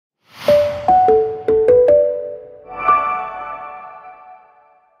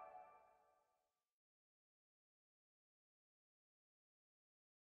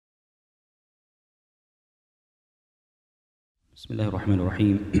بسم الله الرحمن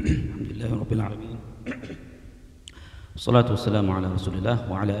الرحيم الحمد لله رب العالمين والصلاة والسلام على رسول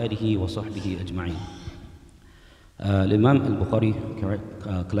الله وعلى آله وصحبه أجمعين. Imam al-Bukhari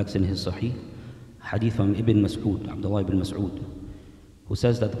collects in his Sahih hadith from Ibn Mas'ud, Abdullah ibn Mas'ud, who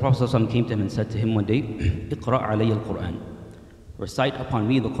says that the Prophet ﷺ came to him and said to him one day, "Iqra' alayya al-Qur'an," recite upon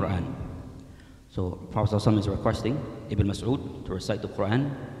me the Qur'an. So Prophet ﷺ is requesting Ibn Mas'ud to recite the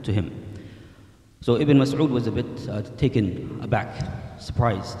Qur'an to him. So Ibn Mas'ud was a bit taken aback,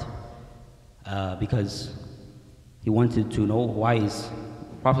 surprised, because he wanted to know why is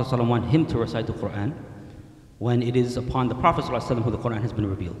Prophet ﷺ want him to recite the Qur'an when it is upon the Prophet ﷺ who the Qur'an has been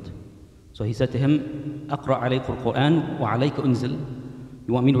revealed. So he said to him, "Aqra' alayka al-Qur'an wa alayka unzil."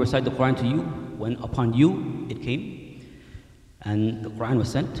 You want me to recite the Qur'an to you when upon you it came? And the Qur'an was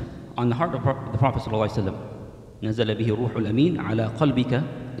sent on the heart of the Prophet ﷺ. نزل به الروح الأمين على قلبك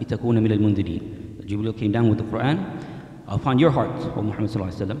لتكون من المنذرين. Jibreel came down with the Qur'an upon your heart, O Muhammad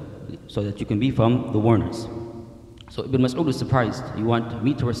ﷺ, so that you can be from the warners. So Ibn Mas'ud was surprised. You want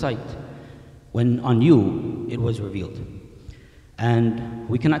me to recite when on you it was revealed? And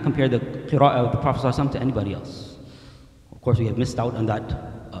we cannot compare the qira'ah of the Prophet ﷺ to anybody else. Of course, we have missed out on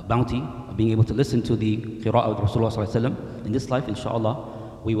that bounty of being able to listen to the qira'ah of Rasulullah ﷺ in this life.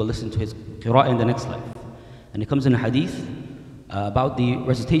 Inshallah, we will listen to his qira'ah in the next life. And it comes in a hadith about the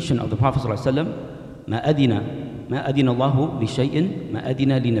recitation of the Prophet ﷺ. ما أذن الله لشيء ما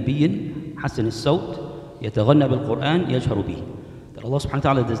أذن لنبي حسن الصوت يتغنى بالقرآن يجهر به. That Allah subhanahu wa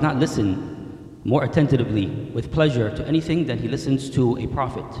ta'ala does not listen more attentively with pleasure to anything than He listens to a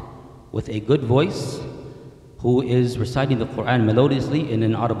prophet with a good voice who is reciting the Qur'an melodiously in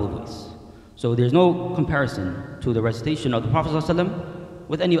an audible voice. So there's no comparison to the recitation of the Prophet ﷺ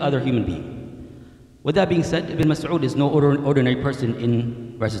with any other human being. With that being said, Ibn Mas'ud is no ordinary person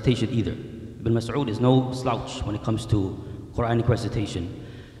in recitation either. Ibn Mas'ud is no slouch when it comes to Quranic recitation.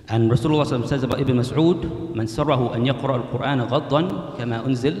 And Rasulullah ﷺ says about Ibn Mas'ud, "Man sarrahu an yaqra al-Qur'an ghaddan kama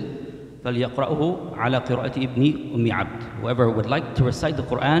unzil, falyaqra'uhu ala qira'ati ibni ummi abd." Whoever would like to recite the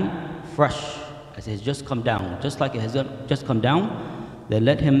Qur'an fresh, as it has just come down, just like it has just come down, then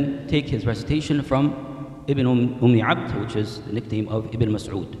let him take his recitation from Ibn Ummi Abd, which is the nickname of Ibn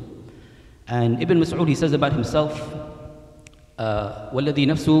Mas'ud. And Ibn Mas'ud, he says about himself, وَالَّذِي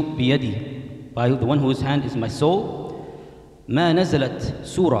نَفْسُ بِيَدِي, by the one whose hand is my soul, مَا نَزَلَتْ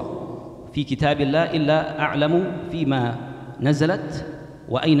سُورَةٌ فِي كِتَابِ اللَّهِ إِلَّا أَعْلَمُ فِي مَا نَزَلَتْ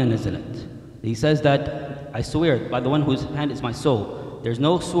وَأَيْنَ نَزَلَتْ. He says that, I swear by the one whose hand is my soul, there's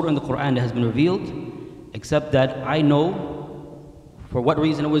no surah in the Qur'an that has been revealed except that I know for what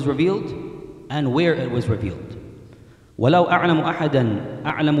reason it was revealed and where it was revealed. وَلَوْ أَعْلَمُ أَحَدًا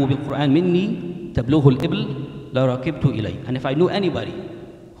أَعْلَمُ بِالْقُرْآنِ مِنِّي تَبْلُغُ الْإِبْلِ لَرَكِبْتُ إِلَيْهِ. And if I knew anybody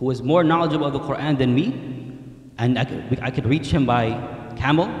who was more knowledgeable of the Qur'an than me, and I could reach him by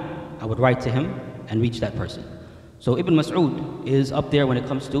camel, I would write to him and reach that person. So Ibn Mas'ud is up there when it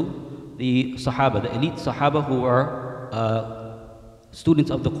comes to the Sahaba, the elite Sahaba who are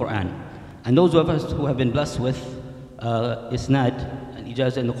students of the Qur'an. And those of us who have been blessed with isnad and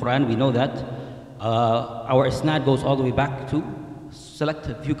ijazah in the Qur'an, we know that our isnad goes all the way back to select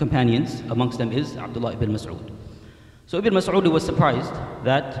a few companions. Amongst them is Abdullah ibn Mas'ud. So Ibn Mas'ud was surprised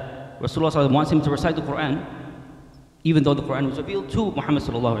that Rasulullah wants him to recite the Qur'an, even though the Qur'an was revealed to Muhammad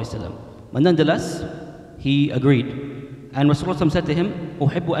sallallahu alaihi wasallam. But nonetheless, he agreed. And Rasulullah said to him,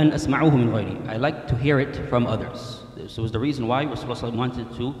 أُحِبُّ أَنْ أَسْمَعُهُ مِنْ غَيْرِي. I like to hear it from others. This was the reason why Rasulullah wanted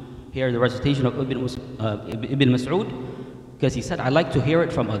to hear the recitation of Ibn Mas'ud, because he said, I like to hear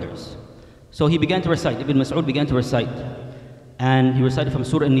it from others. So he began to recite. Ibn Mas'ud began to recite. And he recited from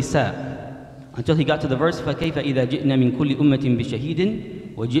Surah An-Nisa until he got to the verse, فَكَيْفَ إِذَا جِئْنَا مِنْ كُلِّ أُمَّةٍ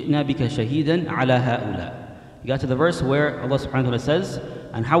بِشَهِيدٍ وَجِئْنَا بِكَ شَهِيدًا عَلَى هَؤُلَاءِ. He got to the verse where Allah subhanahu wa ta'ala says,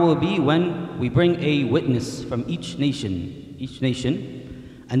 and how will it be when we bring a witness from each nation,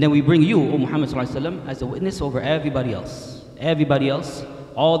 and then we bring you, O Muhammad sallallahu alaihi wasallam, as a witness over everybody else. Everybody else,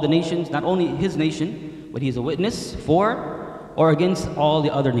 all the nations, not only his nation, but he is a witness for or against all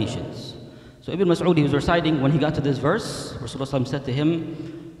the other nations. So Ibn Mas'ud, he was reciting, when he got to this verse, Rasulullah said to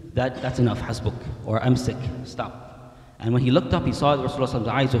him that that's enough, hasbuk, or I'm sick, stop. And when he looked up, he saw that Rasulullah's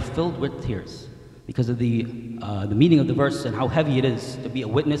eyes were filled with tears because of the meaning of the verse and how heavy it is to be a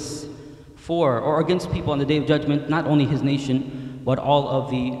witness for or against people on the Day of Judgment, not only his nation, but all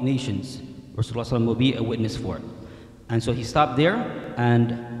of the nations Rasulullah will be a witness for. And so he stopped there,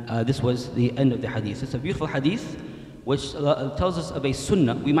 and this was the end of the hadith. It's a beautiful hadith which tells us of a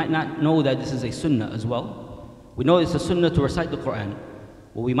sunnah. We might not know that this is a sunnah as well. We know it's a sunnah to recite the Qur'an.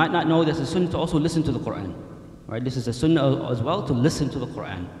 Well, we might not know that it's a sunnah to also listen to the Qur'an. Right? This is a sunnah as well, to listen to the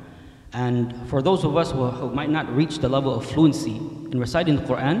Qur'an. And for those of us who might not reach the level of fluency in reciting the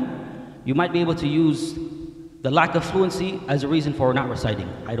Qur'an, you might be able to use the lack of fluency as a reason for not reciting.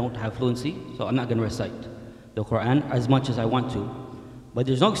 I don't have fluency, so I'm not going to recite the Qur'an as much as I want to. But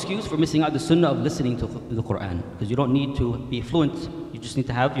there's no excuse for missing out the sunnah of listening to the Qur'an, because you don't need to be fluent, you just need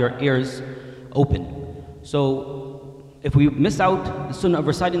to have your ears open. So if we miss out the sunnah of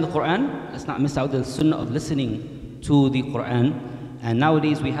reciting the Qur'an, let's not miss out the sunnah of listening to the Qur'an. And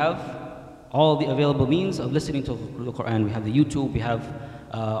nowadays we have all the available means of listening to the Qur'an. We have the YouTube, we have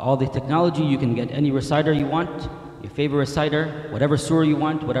all the technology. You can get any reciter you want, your favorite reciter, whatever surah you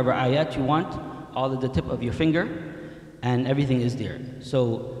want, whatever ayat you want, all at the tip of your finger, and everything is there.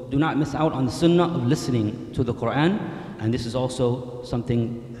 So do not miss out on the sunnah of listening to the Qur'an. And this is also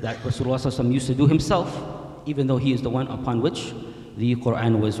something that Rasulullah ﷺ used to do himself, even though he is the one upon which the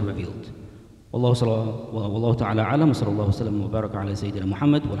Qur'an was revealed. والله تعالى أعلم وصلى الله وسلم وبارك على سيدنا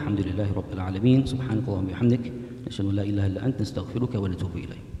محمد والحمد لله رب العالمين سبحانك اللهم وبحمدك نشهد أن لا إله إلا أنت نستغفرك ونتوب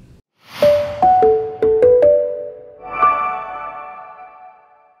إليك.